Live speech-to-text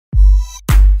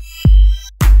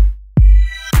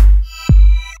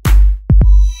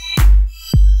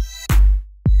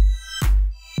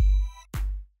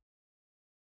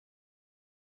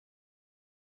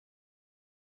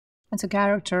It's a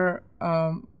character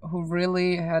who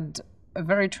really had a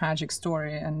very tragic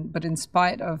story, but in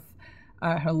spite of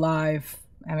her life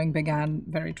having begun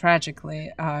very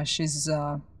tragically, she's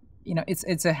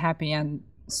it's a happy end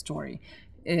story.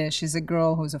 She's a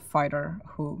girl who's a fighter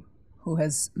who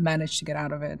has managed to get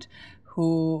out of it,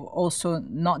 who also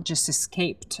not just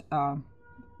escaped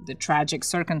the tragic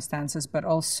circumstances, but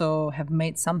also have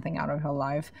made something out of her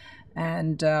life,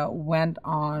 and went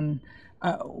on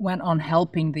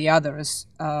helping the others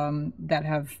that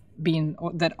have been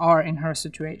or that are in her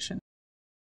situation.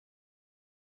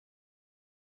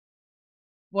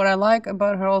 What I like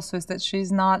about her also is that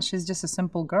she's just a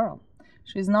simple girl.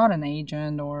 She's not an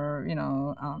agent or,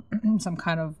 some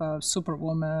kind of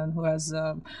superwoman who has,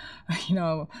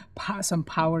 some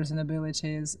powers and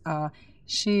abilities.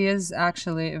 She is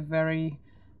actually a very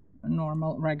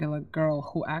normal, regular girl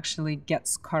who actually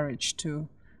gets courage to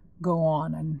go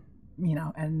on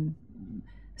and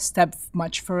step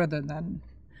much further than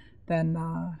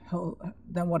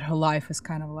what her life is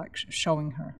kind of like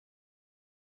showing her.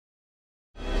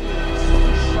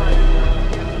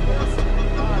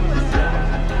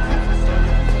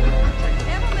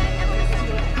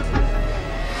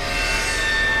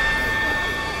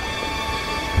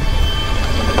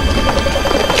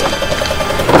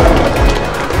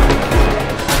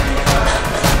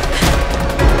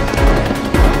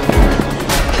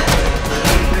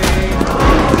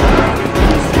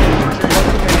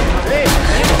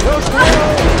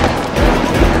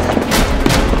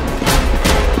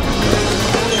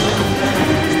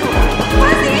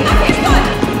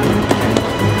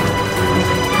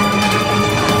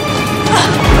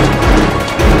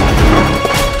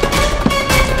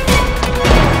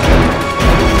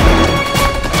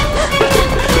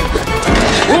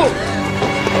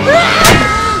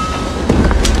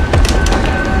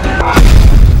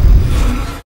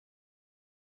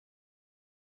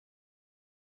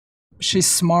 She's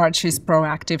smart, she's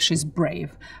proactive, she's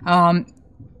brave.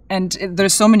 And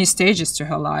there's so many stages to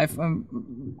her life.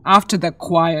 After the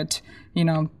quiet,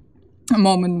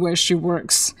 moment where she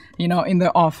works, in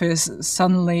the office,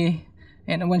 suddenly,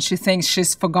 when she thinks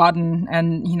she's forgotten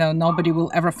and, nobody will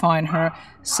ever find her,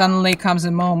 suddenly comes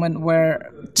a moment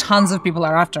where tons of people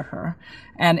are after her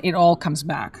and it all comes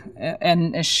back.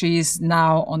 And she's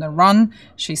now on the run,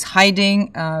 she's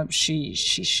hiding, her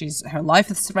life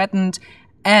is threatened.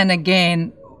 And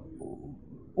again,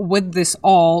 with this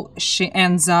all, she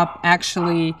ends up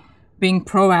actually being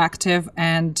proactive,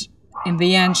 and in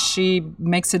the end, she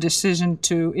makes a decision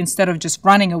to, instead of just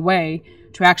running away,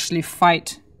 to actually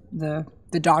fight the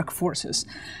dark forces,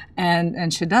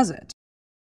 and she does it.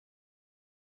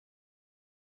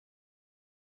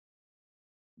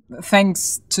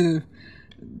 Thanks to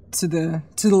the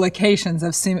locations,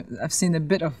 I've seen a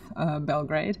bit of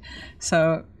Belgrade,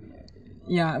 so.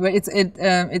 Yeah, but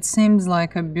it seems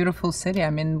like a beautiful city.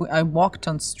 I mean, I walked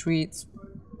on streets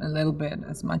a little bit,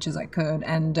 as much as I could,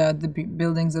 and the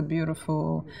buildings are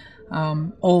beautiful,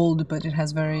 old, but it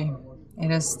has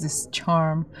this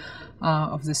charm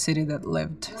of the city that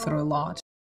lived through a lot.